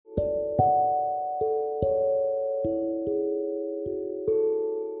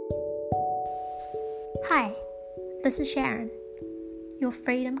Hi, this is Sharon, your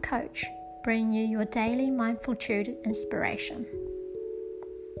freedom coach, bringing you your daily MindfulTude inspiration.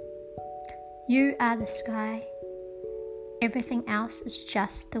 You are the sky. Everything else is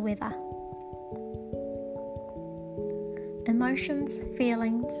just the weather. Emotions,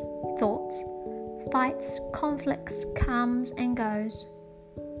 feelings, thoughts, fights, conflicts, comes and goes,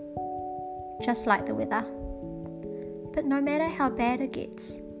 just like the weather. But no matter how bad it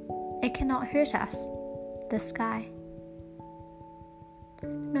gets, it cannot hurt us, the sky.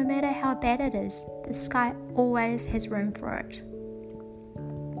 No matter how bad it is, the sky always has room for it.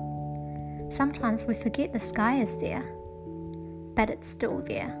 Sometimes we forget the sky is there, but it's still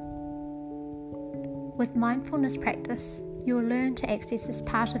there. With mindfulness practice, you will learn to access this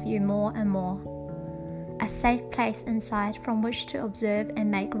part of you more and more. A safe place inside from which to observe and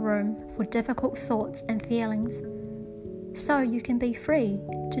make room for difficult thoughts and feelings, so you can be free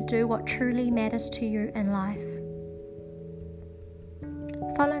to do what truly matters to you in life.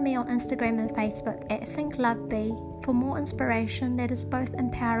 Follow me on Instagram and Facebook at ThinkLoveBe for more inspiration that is both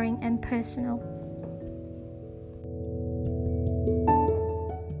empowering and personal.